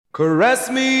Caress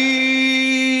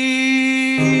me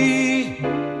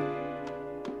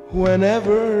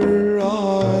whenever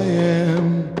I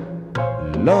am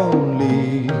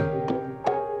lonely.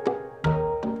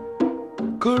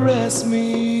 Caress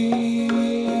me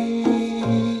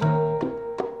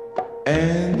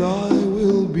and I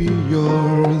will be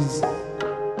yours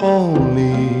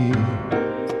only.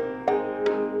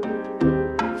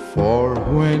 For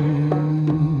when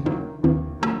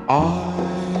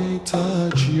I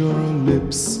touch your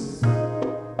lips,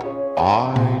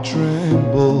 I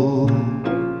tremble.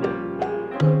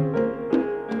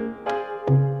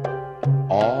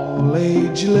 All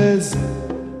ageless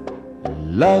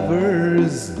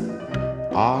lovers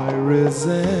I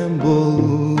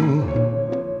resemble.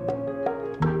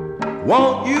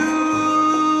 Won't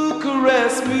you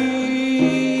caress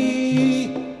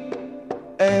me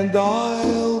and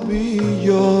I'll be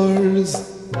yours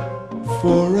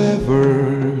forever.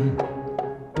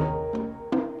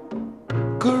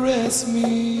 Caress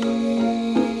me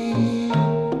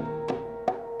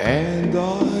and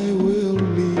I will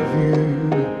leave you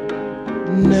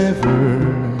never.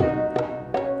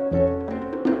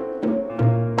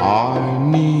 I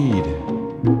need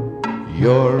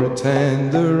your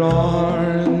tender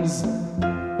arms.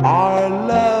 Our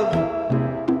love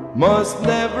must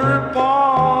never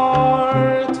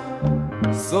part.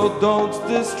 So don't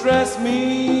distress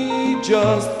me,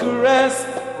 just caress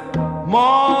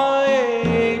my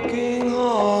aching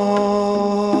heart.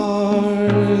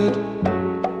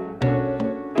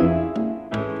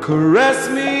 Caress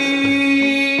me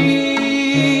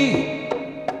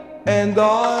and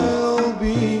I'll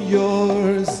be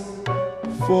yours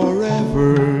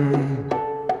forever.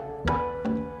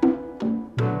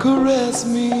 Caress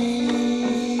me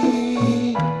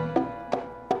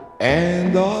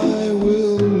and I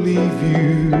will leave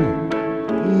you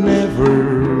never.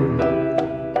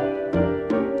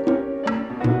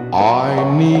 I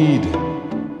need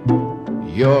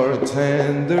your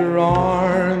tender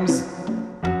arms.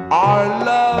 Our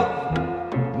love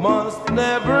must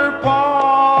never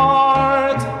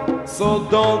part. So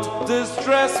don't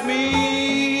distress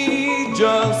me,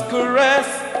 just caress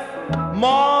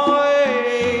my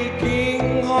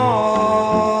aching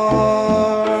heart.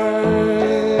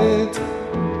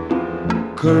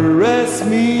 Caress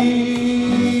me.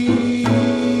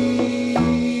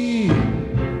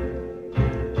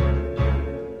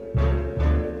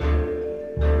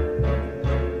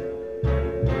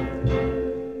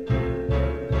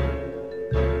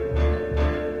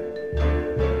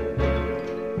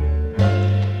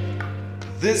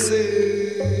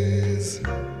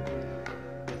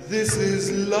 This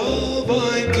is love,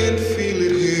 I can feel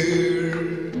it here.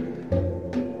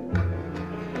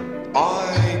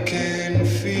 I can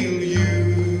feel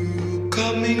you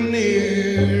coming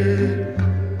near,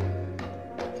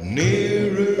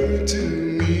 nearer to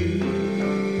me.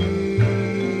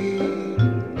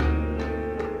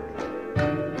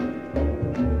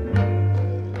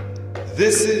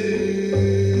 This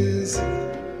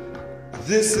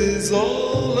is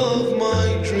all of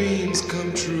my dreams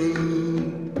come true.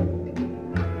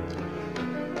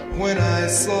 When I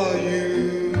saw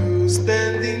you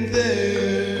standing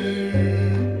there,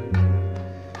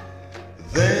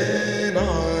 then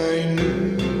I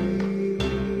knew.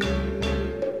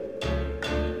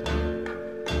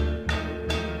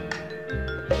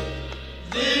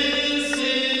 This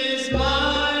is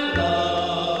my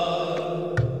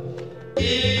love.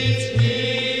 It's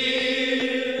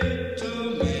here to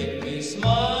make me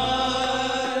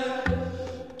smile,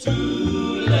 to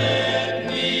let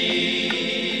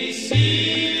me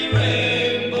see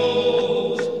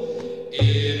rainbows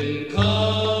in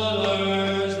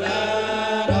colors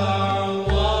that are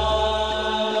wild.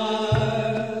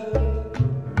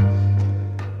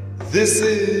 This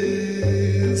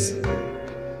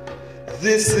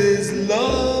is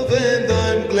love and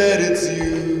I'm glad it's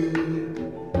you.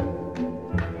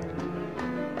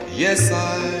 Yes,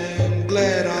 I'm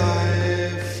glad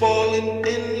I've fallen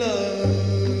in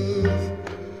love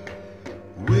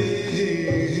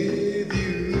with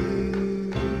you.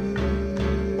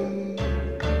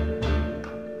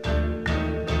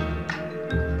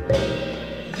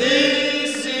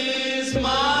 This is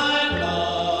my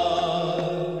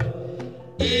love.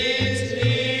 It's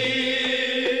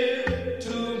here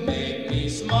to make me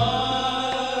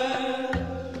smile,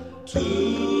 to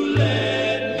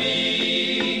let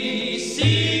me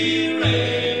see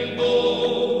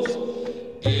rainbows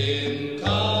in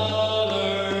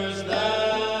colors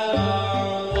that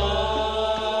are wild.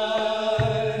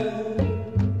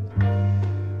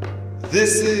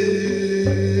 This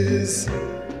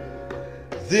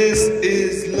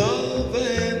is love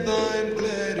and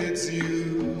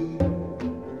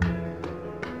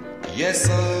Yes,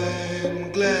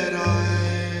 I'm glad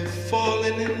I've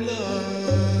fallen in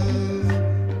love,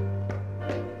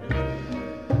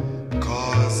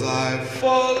 'cause I've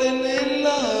fallen in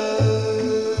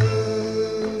love.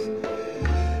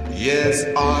 Yes,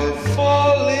 I've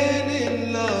fallen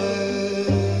in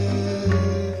love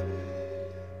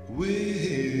with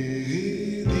you.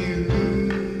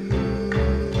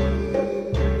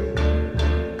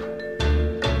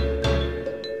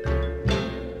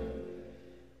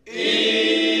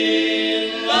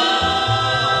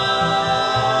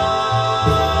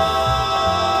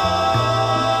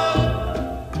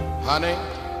 Honey,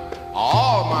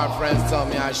 all my friends tell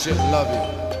me I shouldn't love you,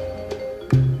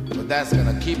 but that's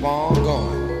gonna keep on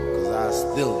going, 'cause I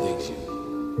still dig you.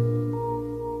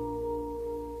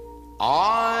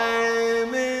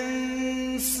 I'm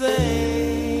insane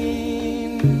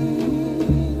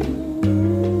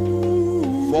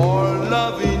for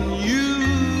loving you.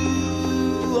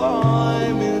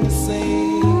 I'm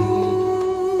insane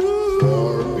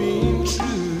for being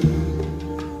true.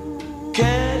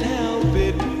 Can't help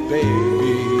it,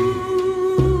 baby.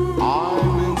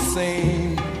 I'm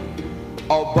insane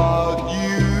about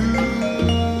you.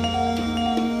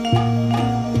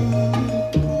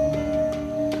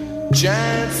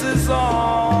 Chances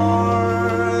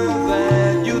are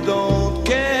that you don't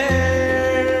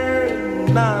care,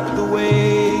 not the way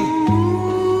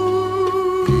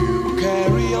you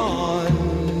carry on.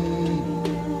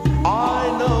 I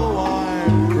know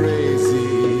I'm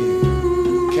crazy,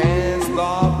 can't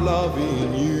stop loving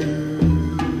you.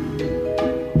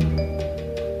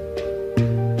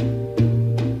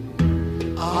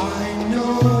 I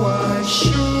know I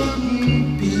shouldn't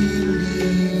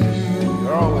believe you.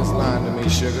 You're always lying to me,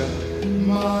 sugar.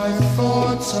 My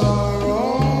thoughts are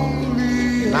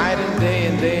only Night and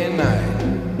day and night,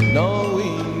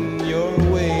 knowing your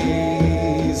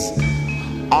ways.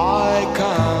 I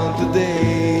count the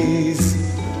days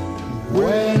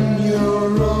when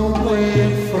you're away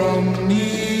from me.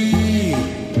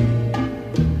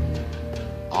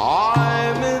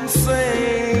 I'm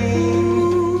insane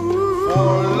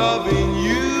for loving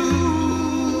you.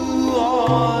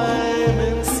 I'm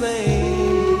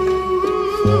insane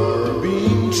for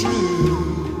being true.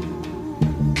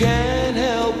 Can't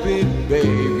help it,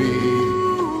 baby.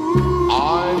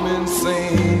 I'm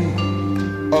insane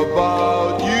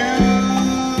about you.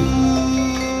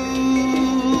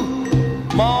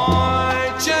 My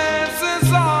chances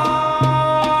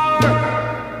are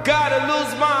gotta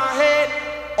lose my head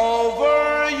over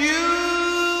you.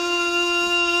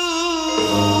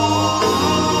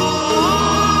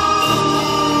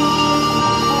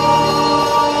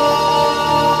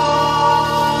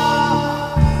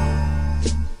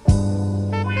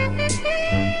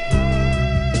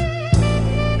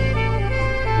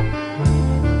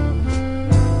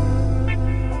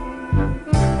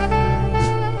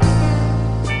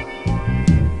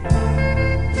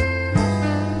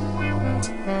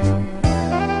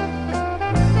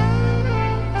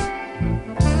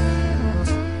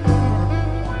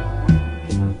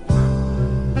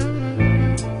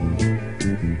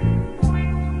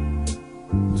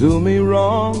 Do me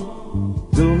wrong,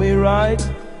 do me right.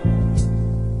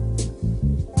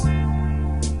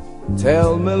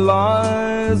 Tell me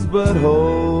lies, but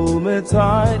hold me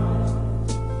tight.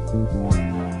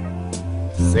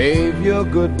 Save your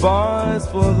goodbyes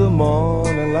for the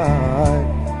morning light,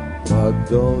 but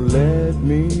don't let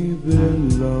me be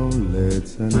lonely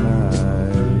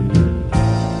tonight.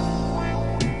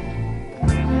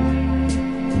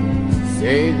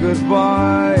 Say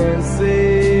goodbye and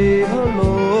say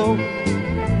hello.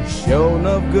 Sure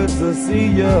enough good to see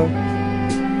you,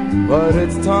 but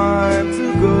it's time to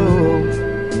go.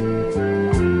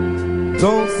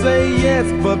 Don't say yes,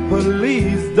 but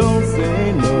please don't say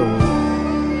no.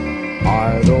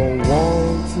 I don't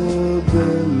want to be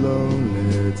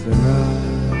lonely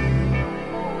tonight.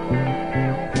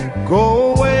 Go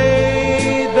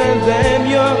away, then damn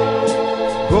you.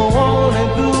 Go on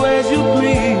and do as you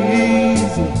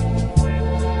please.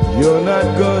 You're not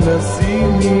gonna see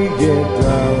me get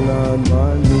down on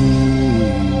my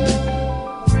knees.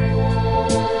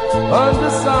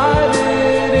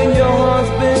 Undecided and your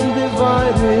heart's been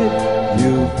divided.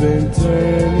 You've been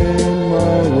turning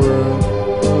my world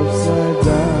upside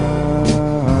down.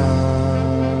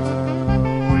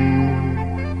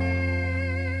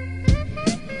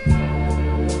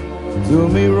 Do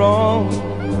me wrong,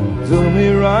 do me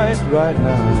right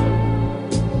now.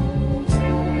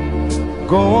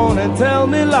 Go on and tell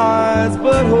me lies,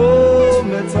 but hold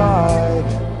me tight.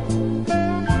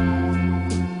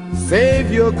 Save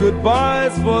your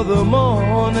goodbyes for the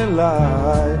morning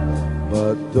light,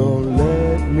 but don't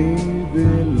let me be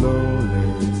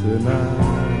lonely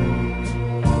tonight.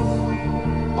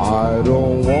 I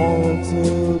don't want to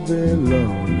be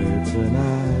lonely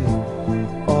tonight.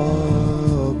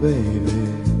 Oh, baby.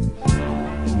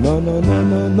 No, no, no,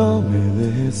 no, no, me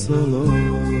dejes solo.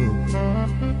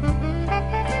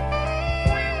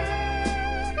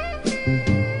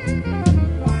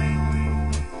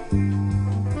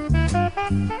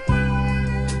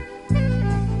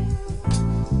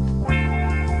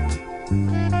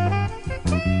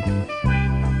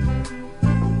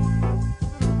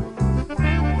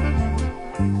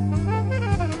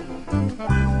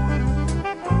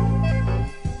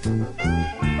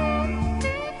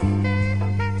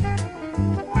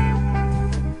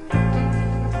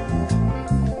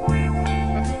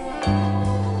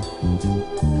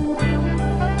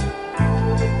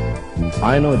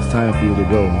 I know it's time for you to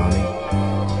go, Mommy.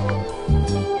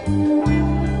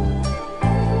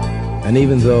 And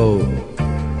even though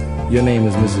your name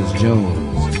is Mrs.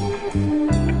 Jones,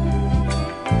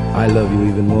 I love you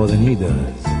even more than he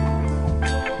does.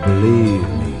 Believe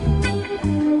me,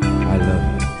 I love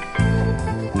you.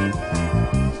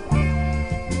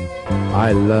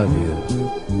 I love you,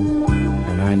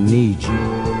 and I need you,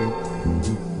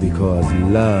 because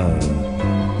love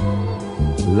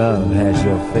has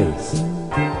your face,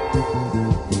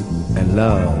 and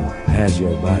love has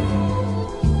your body.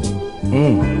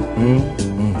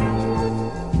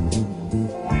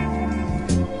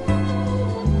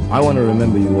 I want to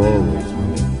remember you always,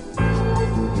 Mommy.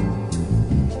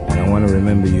 And I want to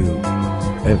remember you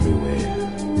everywhere.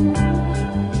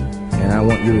 And I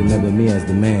want you to remember me as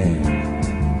the man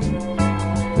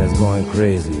that's going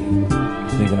crazy,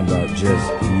 thinking about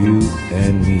just you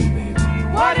and me, baby.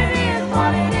 What it is,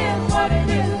 what it is, what it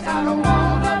is, I don't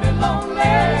wanna be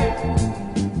lonely.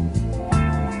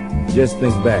 Just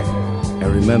think back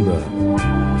and remember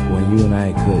when you and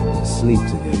I could sleep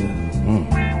together.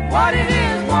 What it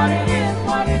is, what it is,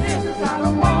 what it is, I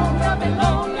don't wanna be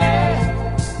lonely.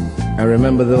 And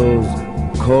remember those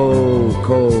cold,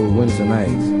 cold winter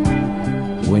nights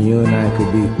when you and I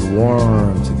could be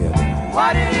warm together.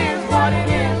 What it is, what it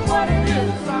is, what it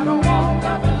is, I don't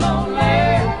wanna be lonely.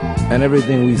 And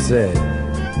everything we said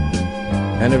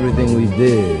and everything we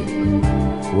did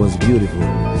was beautiful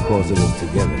because it was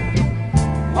together.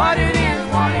 What it is,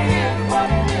 what it is, what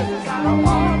it is, I don't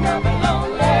wanna be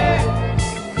lonely.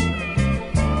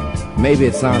 Maybe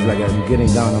it sounds like I'm getting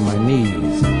down on my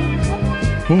knees.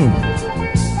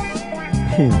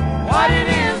 What it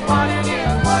is, what it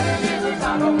is, what it is,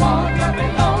 I don't wanna be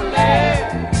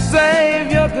lonely. Save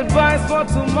your goodbyes for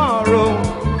tomorrow,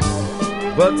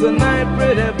 but tonight,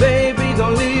 pretty baby,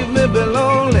 don't leave me be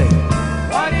lonely.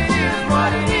 What it is,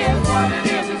 what it is, what it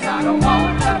is, I don't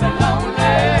wanna be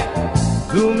lonely.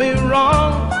 Do me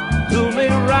wrong, do me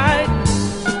right,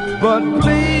 but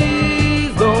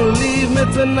please don't leave me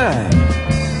tonight.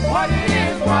 What it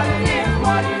is, what it is,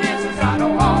 what it is, I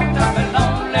don't wanna be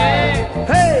lonely.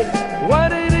 Hey,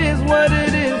 what it is, what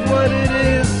it is, what it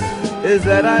is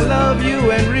that I love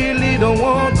you and really don't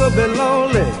want to be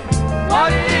lonely.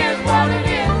 What it is, what it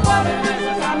is, what it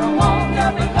is, I don't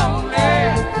wanna be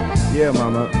lonely. Yeah,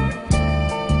 Mama,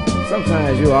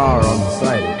 sometimes you are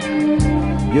undecided.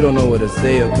 You don't know whether to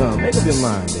stay or come. Make up your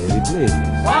mind, baby, please.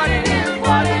 What it is,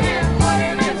 what it is, what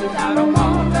it is, I don't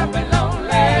wanna be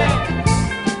lonely.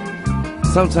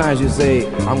 Sometimes you say,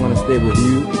 I'm gonna stay with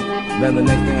you, then the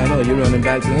next thing I know, you're running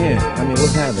back to him. I mean,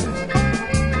 what's happening?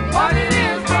 What it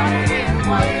is, what it is,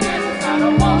 what it is, I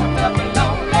don't wanna be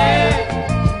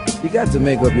lonely. You got to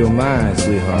make up your mind,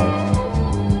 sweetheart,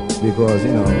 because,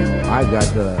 you know, I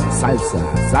got the salsa.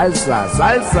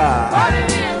 What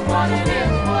it is, what it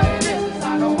is, what it is,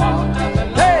 I don't wanna be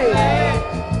lonely. Hey!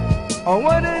 Oh,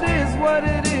 what it is, what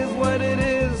it is, what it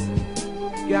is.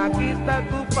 Que aquí está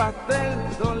tu pastel,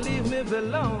 don't leave me be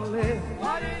lonely.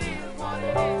 What it is, what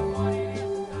it is, what it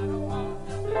is, I don't wanna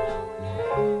be lonely.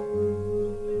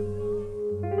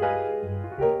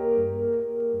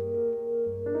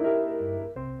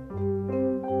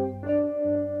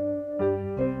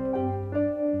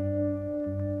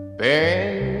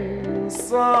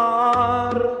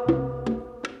 Pensar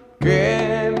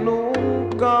que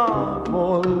nunca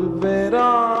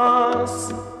volverás,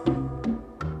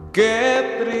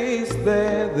 qué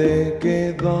triste de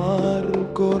quedar,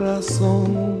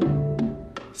 corazón,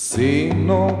 si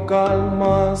no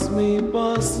calmas mi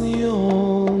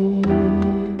pasión.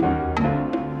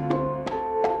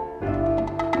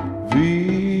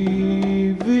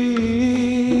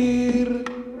 Vivir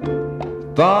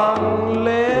tan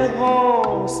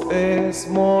lejos es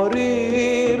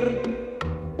morir,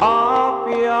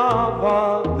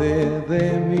 apiada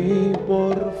de mí,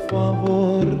 por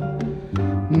favor,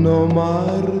 no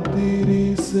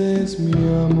martirices mi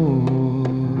amor.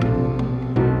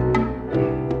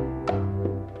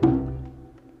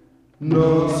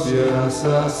 No seas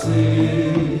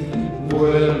así,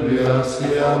 vuelve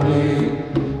hacia mí,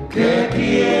 que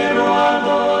quiero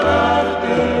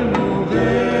adorarte,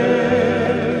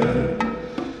 mujer.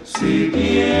 Si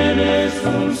tienes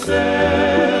un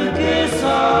ser que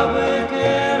sabe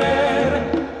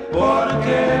querer, ¿por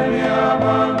qué me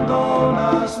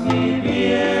abandonas, mi bien?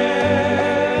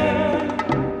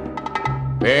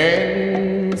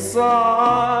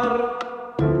 Pensar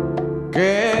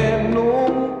que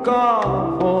nunca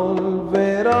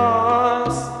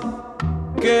volverás,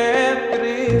 qué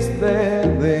triste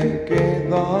de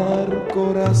quedar,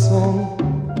 corazón.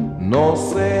 No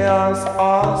seas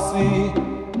así.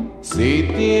 Si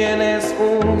tienes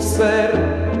un ser,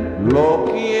 lo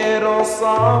quiero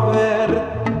saber.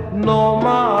 No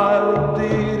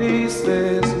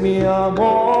martirices mi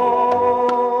amor.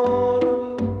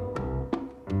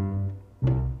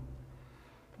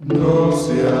 No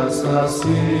seas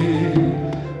así,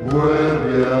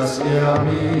 vuelve hacia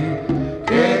mí,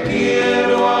 que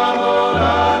quiero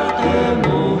adorarte,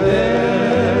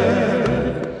 mujer.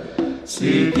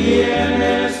 Si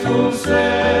tienes un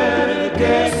ser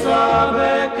que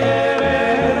sabe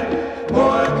querer,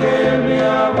 ¿por qué me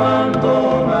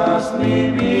abandonas,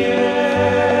 mi bien?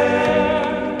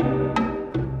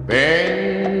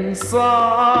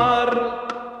 Pensar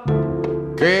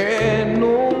que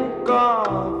nunca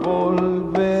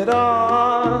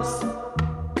volverás,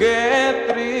 qué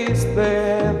triste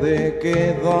de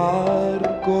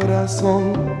quedar,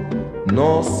 corazón.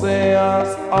 No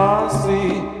seas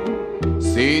así.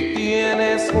 Si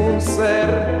tienes un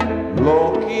ser,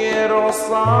 lo quiero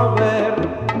saber.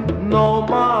 No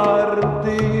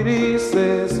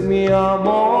martirices mi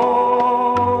amor.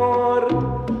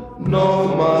 No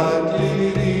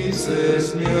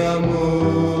martirices mi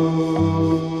amor.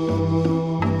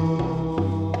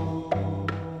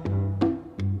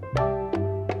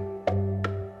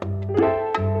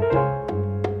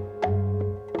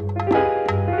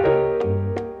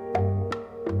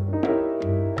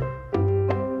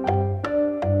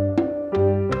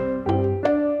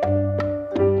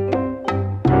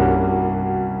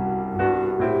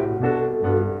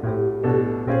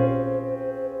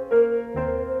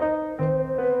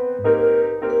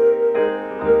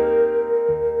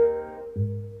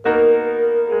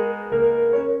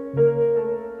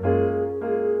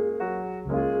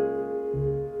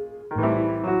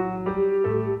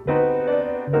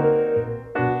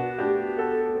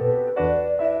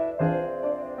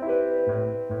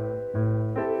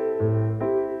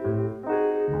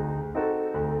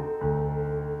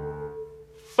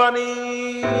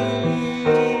 Funny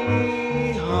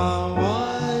how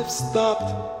I've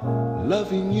stopped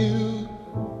loving you.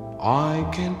 I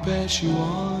can pass you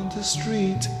on the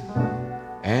street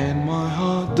and my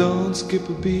heart don't skip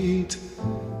a beat.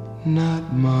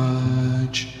 Not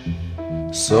much,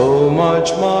 so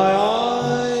much my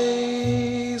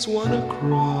eyes wanna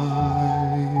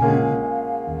cry.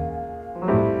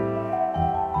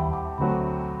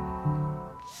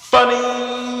 Funny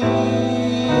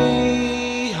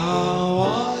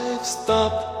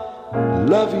stopped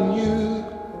loving you.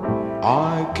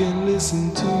 I can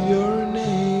listen to your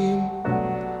name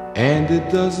and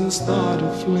it doesn't start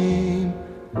a flame.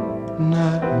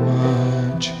 Not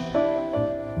much,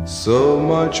 so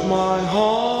much my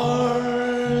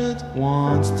heart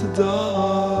wants to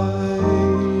die.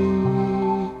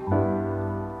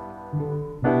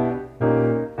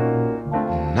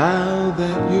 Now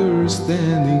that you're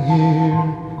standing here,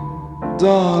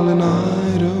 darling,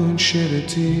 I don't shed a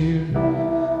tear.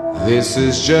 This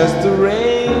is just the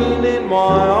rain in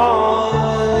my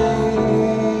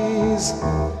eyes.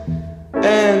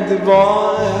 And if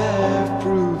I have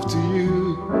proved to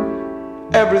you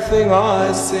everything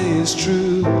I say is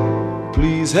true,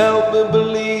 please help me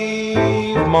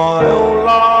believe my own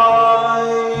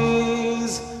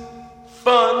lies.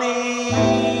 Funny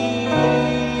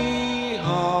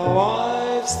how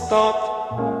I've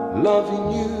stopped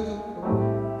loving you.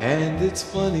 And it's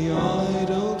funny I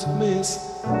don't miss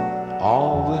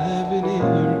all the heaven in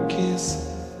your kiss,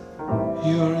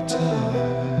 your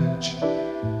touch.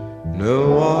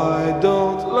 No, I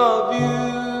don't love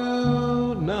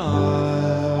you,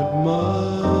 not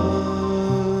much.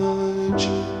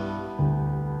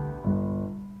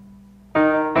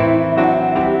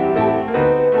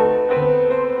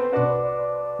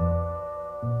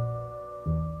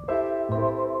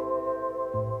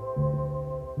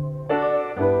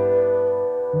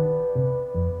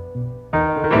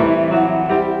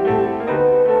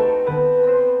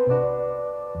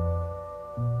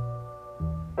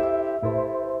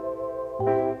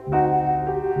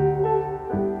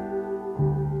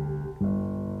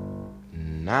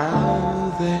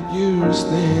 you're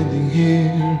standing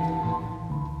here.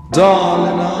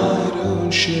 Darling, I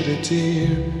don't shed a tear.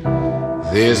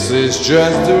 This is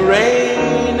just the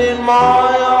rain in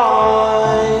my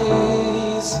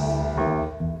eyes.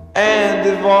 And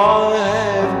if I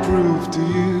have proved to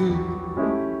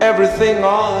you everything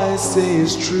I say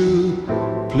is true,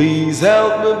 please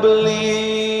help me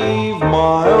believe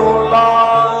my own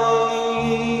lies.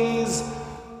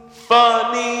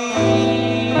 Funny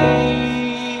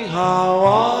how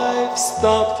I've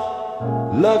stopped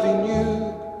loving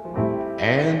you,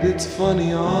 and it's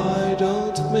funny I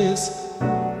don't miss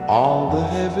all the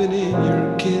heaven in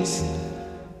your kiss,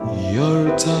 your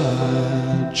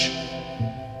touch.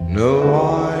 No,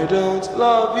 I don't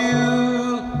love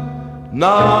you,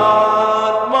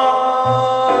 not much.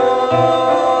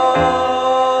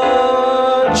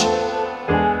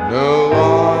 No,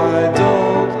 I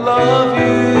don't love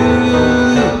you,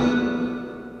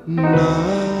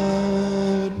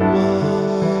 not much.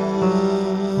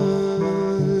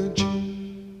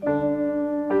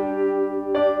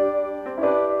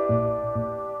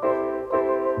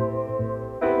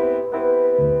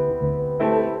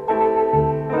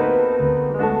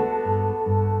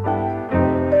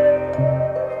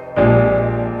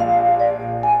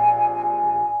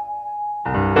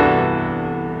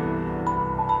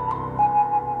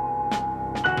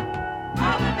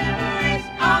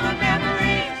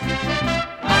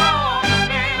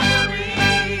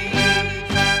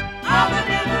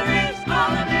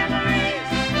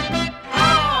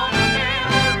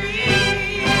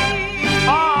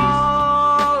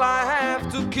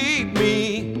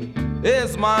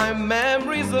 My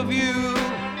memories of you.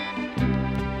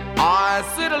 I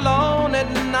sit alone at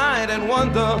night and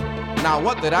wonder, now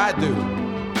what did I do?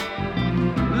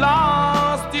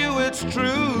 Lost you, it's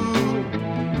true,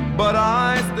 but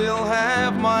I still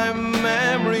have my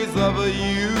memories of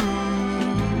you.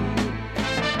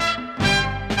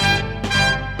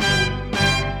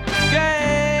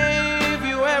 Gave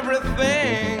you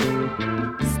everything,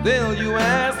 still you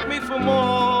ask me for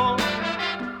more.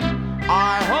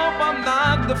 I hope I'm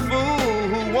not the fool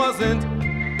who wasn't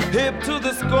hip to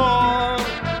the score.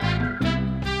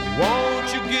 Won't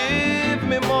you give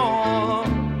me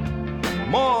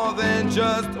more than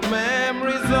just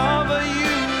memories of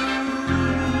you?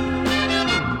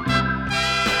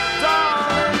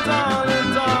 Darling, darling,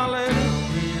 darling,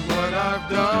 what I've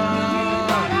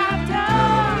done,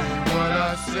 what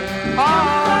I said. I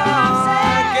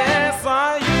guess I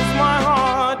use my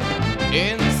heart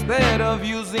instead of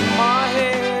using my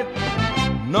head.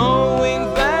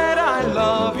 Knowing that I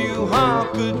love you, how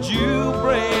could you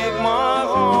break my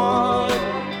heart?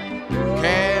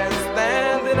 Can't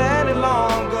stand it any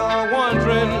longer,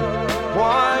 wondering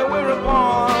why we're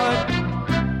apart.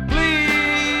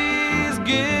 Please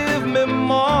give me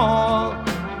more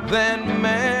than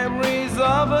memories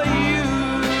of you.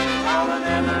 All the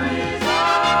memories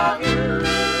of you.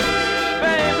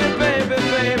 Baby, baby,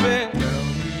 baby.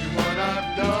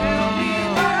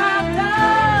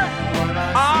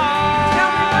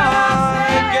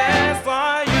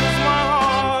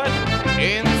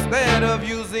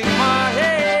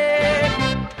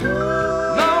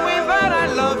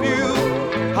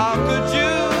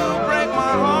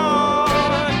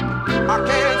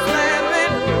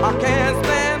 I can't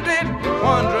stand it,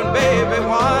 wondering, baby,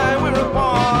 why we're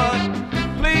apart.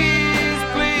 Please,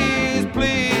 please,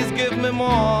 please give me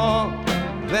more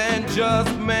than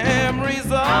just memories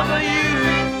of you.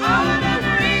 All the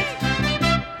memories,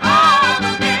 all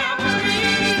the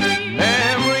memories,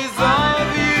 memories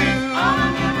of you. All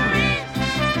the memories,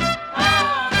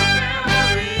 all the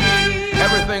memories.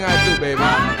 Everything I do, baby,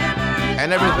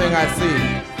 and everything I see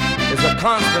is a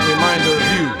constant reminder of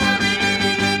you.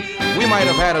 We might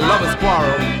have had a lover's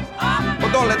quarrel,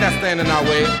 but don't let that stand in our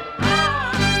way.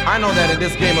 I know that in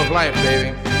this game of life,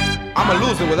 baby, I'm a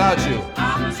loser without you.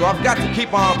 So I've got to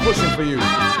keep on pushing for you.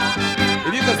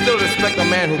 If you can still respect a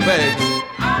man who begs,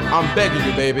 I'm begging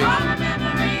you, baby.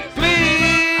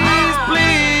 Please,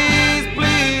 please,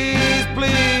 please,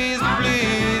 please,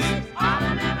 please.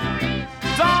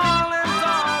 Darling,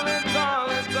 darling,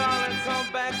 darling, darling, come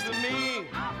back to me.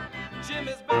 Jim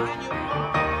is begging you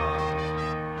more.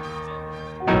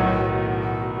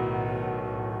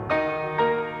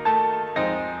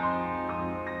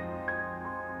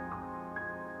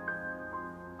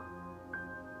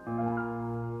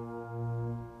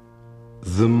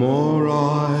 The more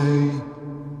I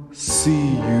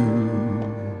see you,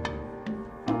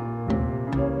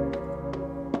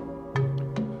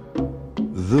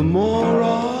 the more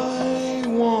I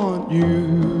want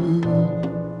you.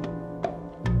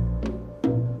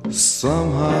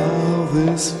 Somehow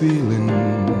this feeling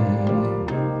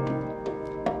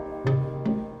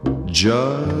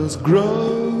just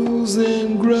grows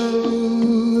and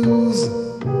grows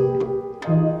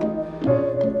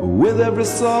with every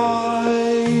sigh.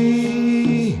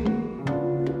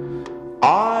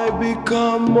 I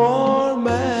become more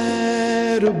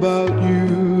mad about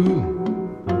you,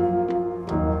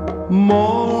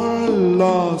 more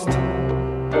lost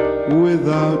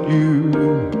without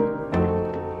you.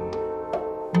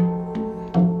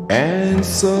 And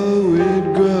so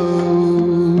it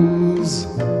goes.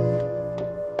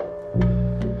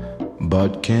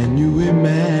 But can you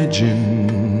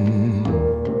imagine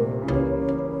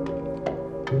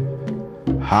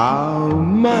how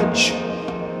much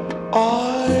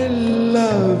I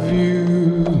love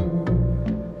you?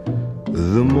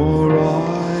 The more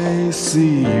I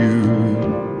see you,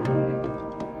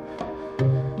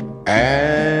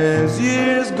 as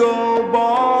years go by,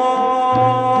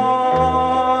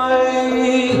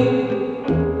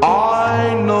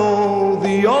 I know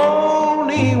the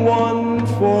only one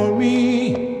for me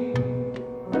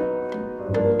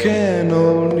can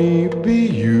only be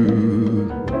you.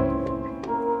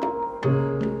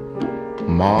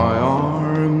 My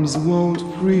arms won't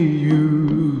free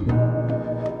you,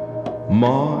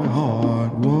 my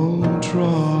heart won't try.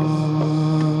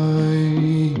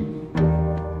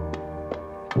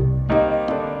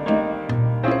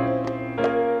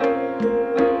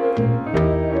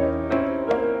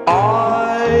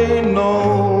 I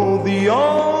know the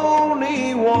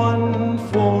only one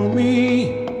for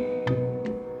me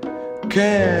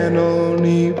can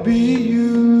only be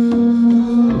you.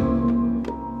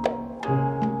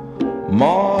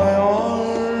 My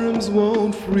arms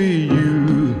won't free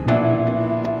you,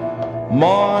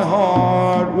 my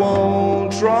heart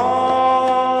won't try.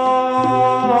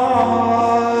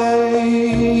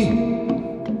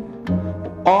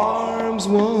 Arms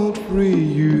won't free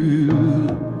you,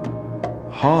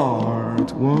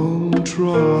 heart won't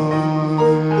try.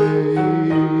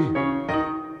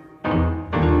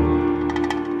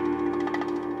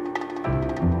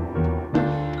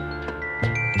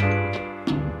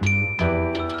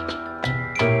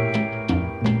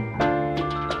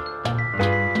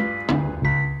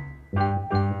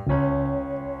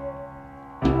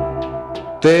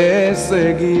 Te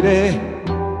seguiré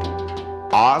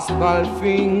hasta el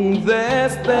fin de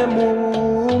este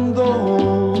mundo.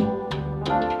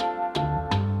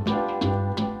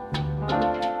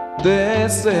 Te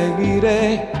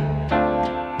seguiré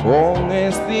con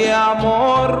este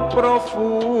amor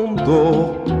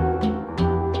profundo.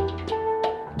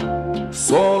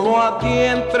 Solo a ti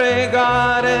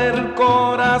entregaré el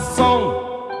corazón,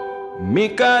 mi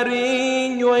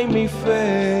cariño y mi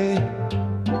fe.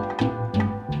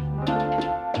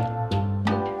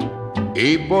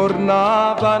 Y por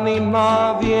nada ni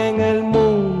nadie en el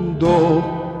mundo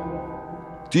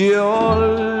te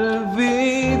olvidaré.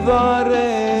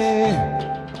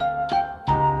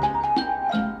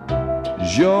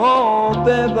 Yo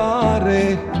te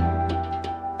daré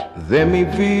de mi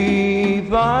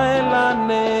vida el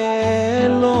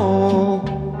anhelo,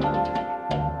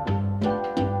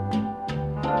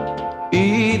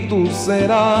 y tú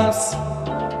serás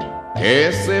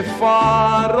ese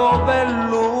faro de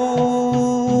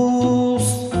luz,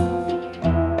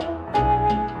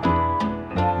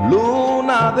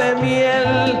 luna de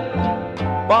miel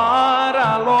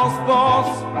para los dos,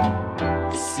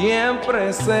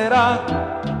 siempre será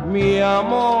mi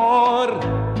amor,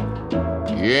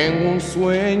 y en un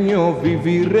sueño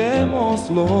viviremos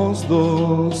los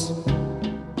dos,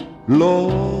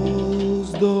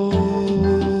 los dos.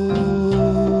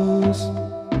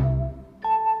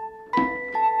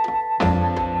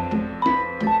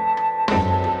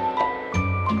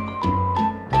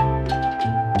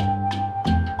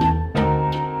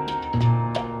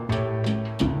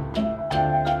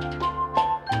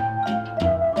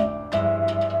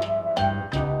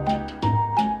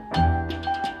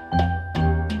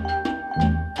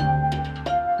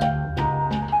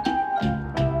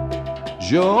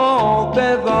 Yo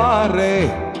te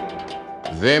daré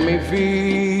de mi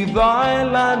vida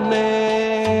el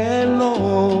anhelo,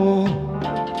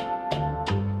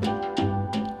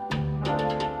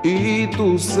 y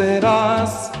tú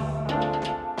serás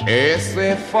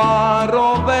ese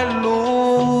faro de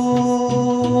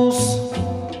luz,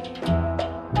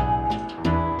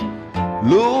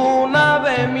 luna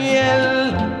de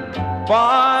miel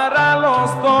para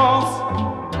los dos,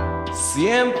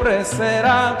 siempre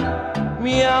será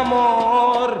mi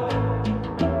amor,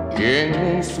 y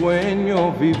en un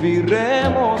sueño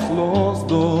viviremos los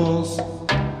dos.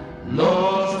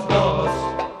 Los dos.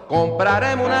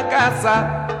 Compraremos una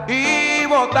casa y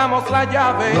botamos la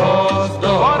llave. Los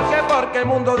dos. Porque porque el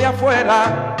mundo de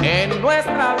afuera en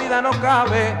nuestra vida no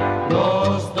cabe.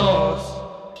 Los dos.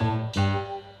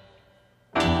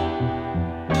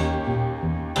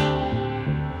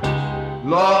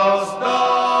 Los dos.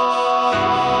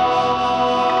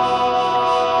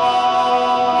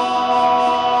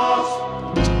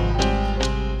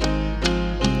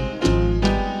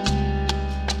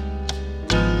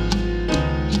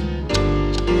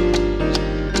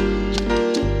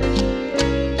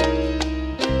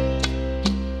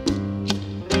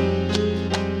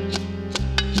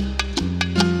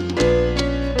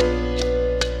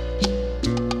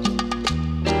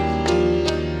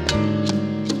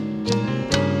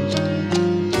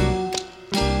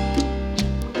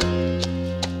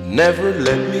 Never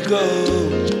let me go.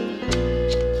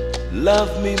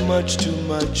 Love me much too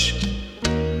much.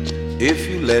 If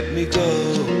you let me go,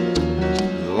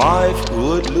 life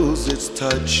would lose its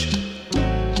touch.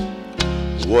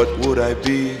 What would I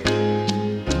be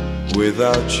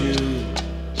without you?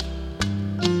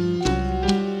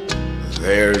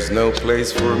 There's no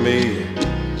place for me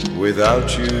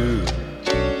without you.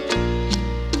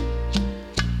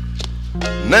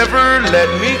 Never let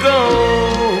me go.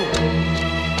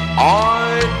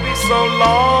 I'd be so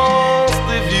lost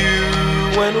if you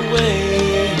went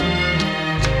away.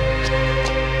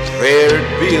 There'd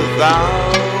be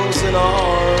 1,000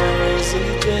 hours in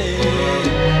a day.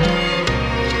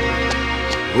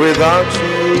 Without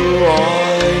you, I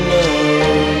know.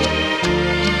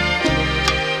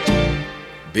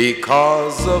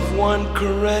 Because of one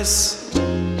caress,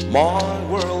 my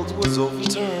world was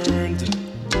overturned.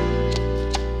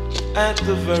 At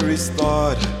the very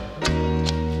start,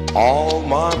 all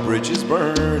my bridges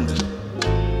burned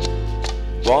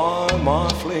by my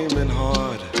flaming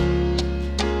heart.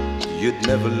 You'd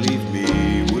never leave me,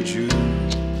 would you?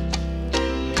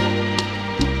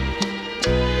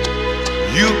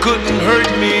 You couldn't hurt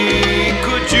me,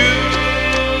 could you?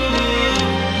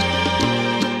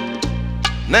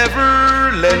 Never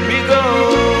let me go.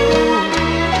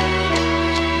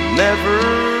 Never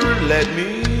let me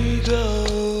go.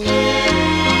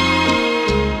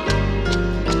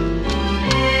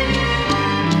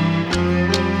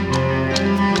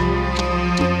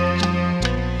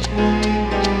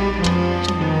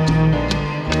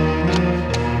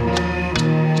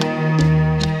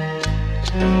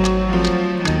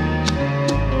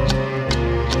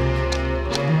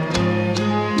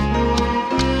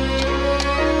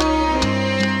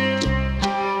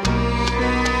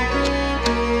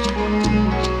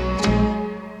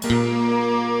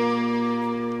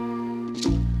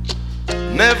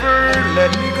 Never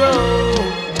let me go.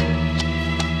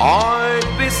 I'd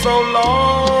be so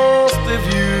lost if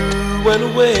you went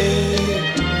away.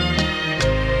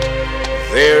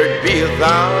 There'd be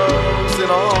 1,000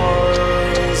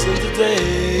 hours in the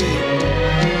day.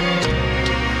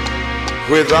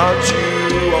 Without you,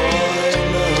 I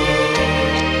know.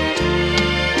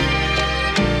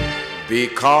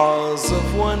 Because of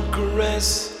one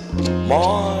caress,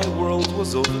 my world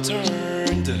was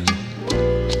overturned.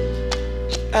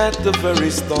 At the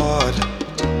very start,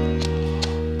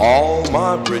 all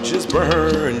my bridges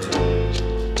burned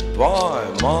by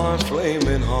my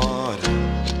flaming heart.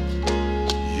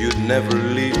 You'd never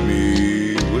leave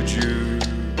me, would you?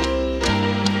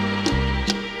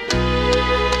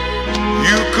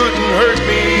 You couldn't hurt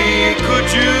me, could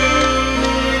you?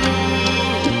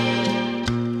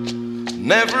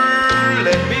 Never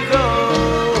let me go.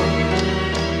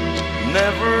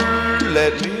 Never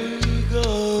let me go.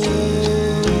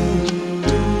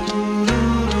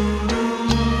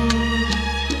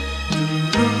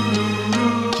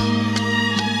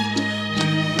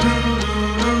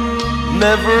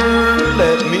 Never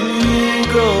let me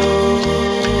go.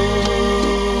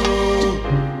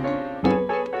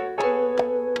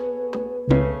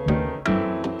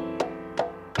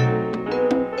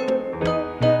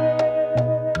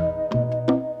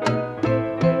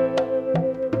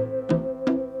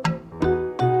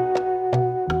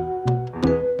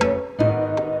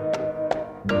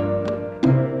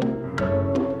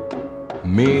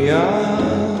 Mía,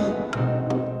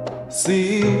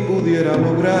 si pudiera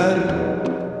lograr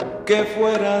que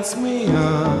fueras mía,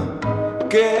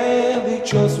 qué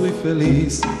dichoso y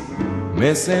feliz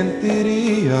me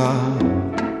sentiría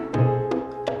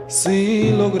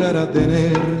si lograra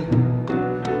tener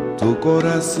tu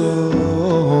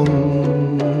corazón.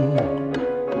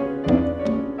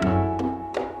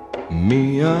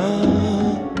 Mía,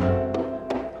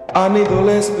 anido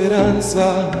la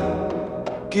esperanza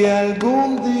que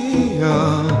algún día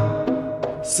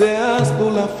seas tú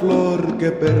la flor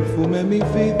que perfume mi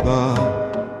vida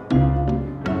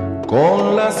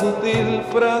con la sutil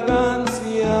fragancia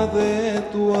fragancia de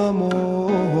tu amor.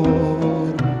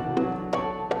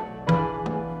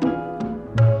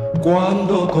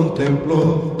 Cuando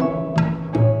contemplo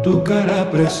tu cara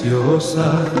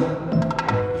preciosa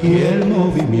y el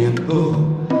movimiento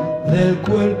del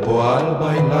cuerpo al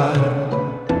bailar,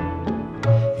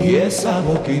 y esa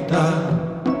boquita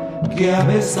que a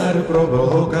besar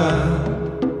provoca,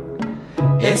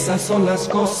 esas son las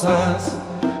cosas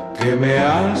que me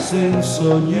hacen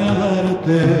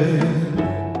soñarte.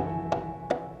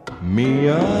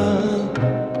 Mía,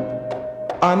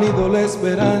 anido la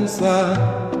esperanza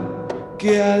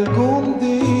que algún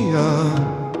día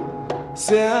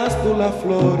seas tú la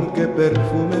flor que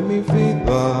perfume mi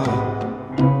vida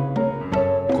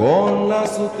con la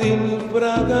sutil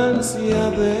fragancia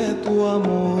de tu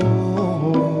amor.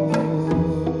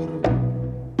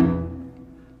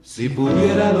 Si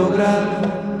pudiera lograr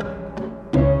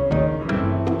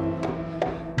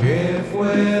que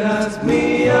fueras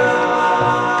mía,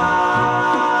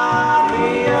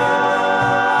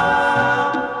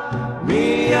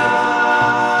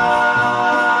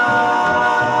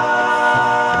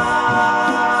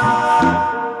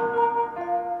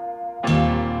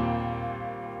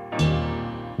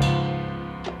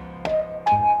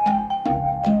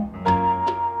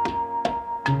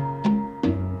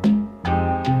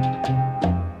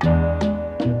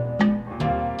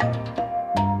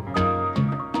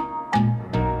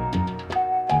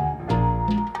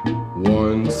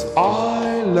 once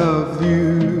I loved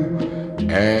you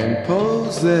and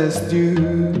possessed you.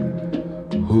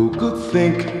 Who could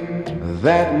think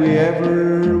that we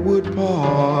ever would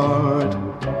part?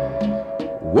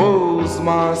 Woe's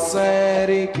my sad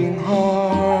aching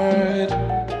heart.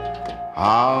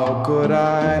 How could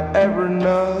I ever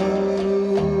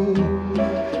know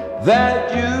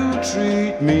that you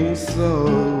treat me so?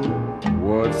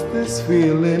 What's this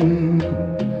feeling?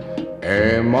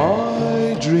 Am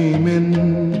I dreaming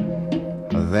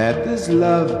that this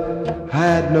love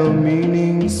had no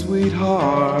meaning,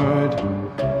 sweetheart?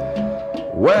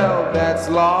 Well, that's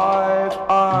life,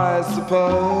 I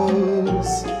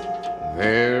suppose.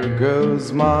 There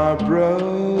goes my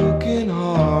broken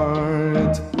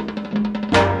heart.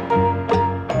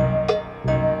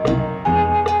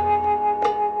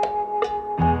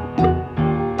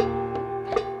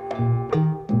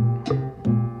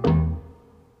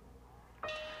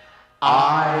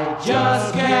 I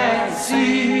just can't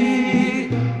see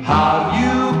how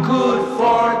you could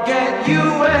forget you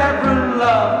ever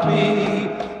loved me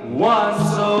once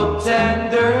so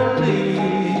tenderly.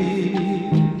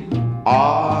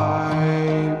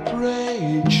 I pray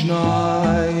each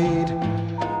night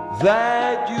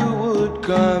that you would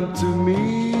come to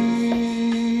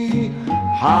me.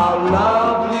 How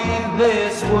lovely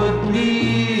this would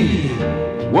be.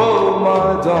 Whoa,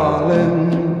 my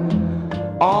darling,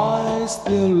 I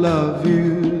still love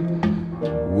you.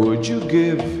 Would you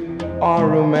give our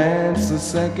romance a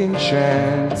second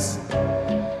chance?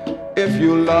 If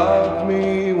you love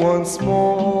me once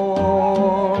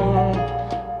more,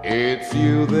 it's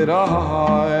you that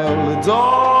I'll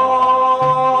adore.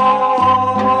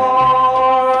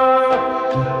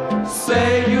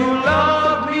 Say you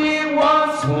love me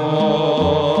once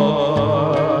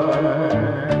more,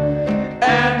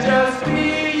 and just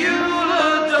me you'll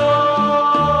adore.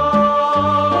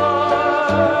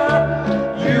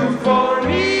 You for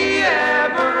me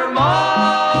evermore.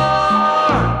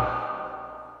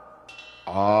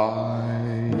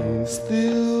 I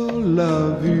still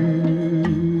love you.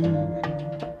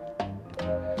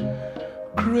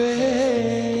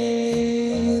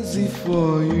 Crazy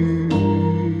for you.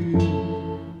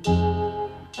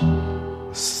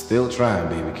 Still trying,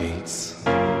 baby Gates.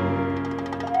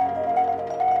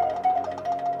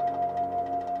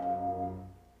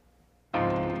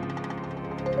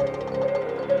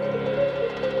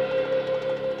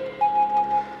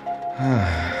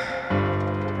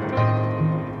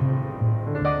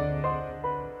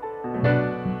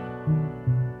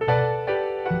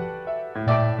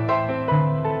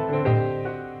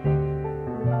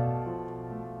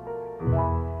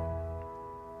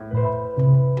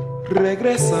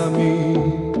 Regresa a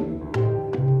mí,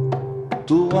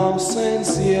 tu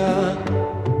ausencia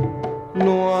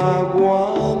no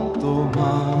aguanto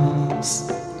más.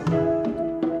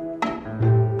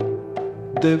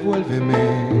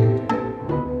 Devuélveme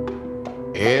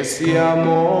ese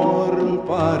amor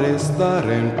para estar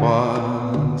en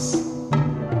paz.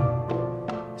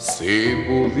 Si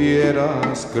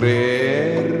pudieras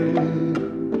creer,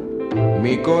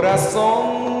 mi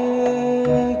corazón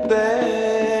te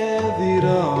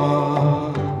dirá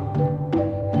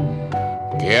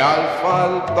que al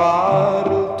faltar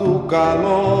tu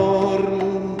calor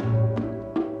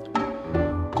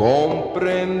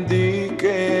comprendí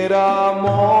que era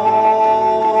amor.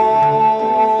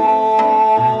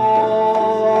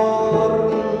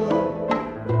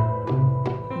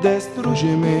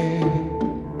 Destrúyeme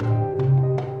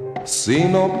si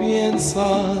no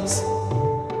piensas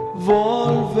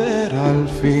volver al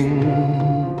fin.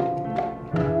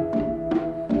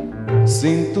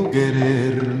 Sin tu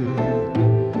querer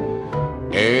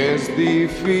es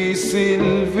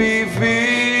difícil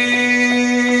vivir.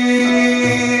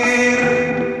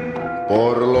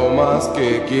 Por lo más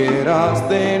que quieras,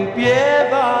 ten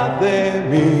piedad de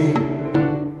mí.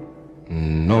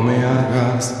 No me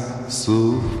hagas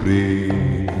sufrir.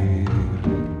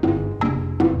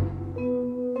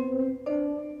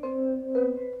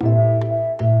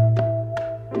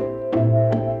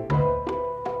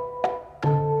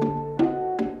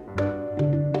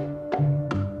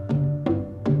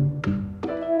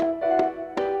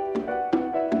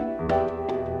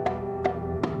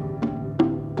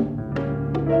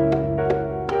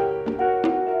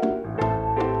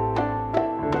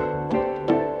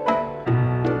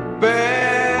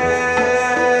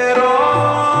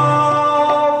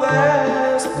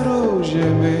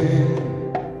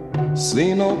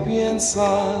 Si no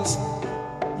piensas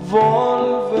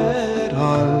volver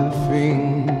al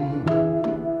fin,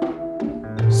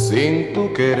 sin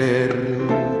tu querer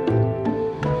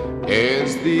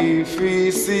es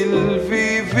difícil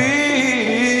vivir.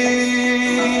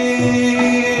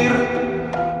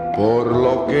 Por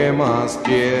lo que más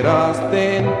quieras,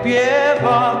 ten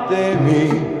piedad de mí.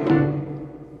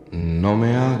 No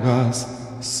me hagas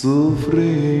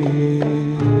sufrir.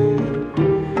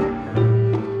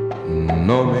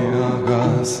 No me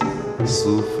hagas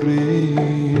sufrir,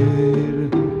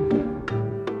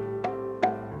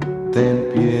 ten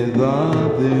piedad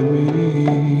de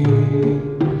mí.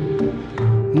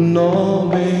 No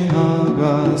me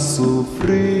hagas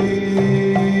sufrir.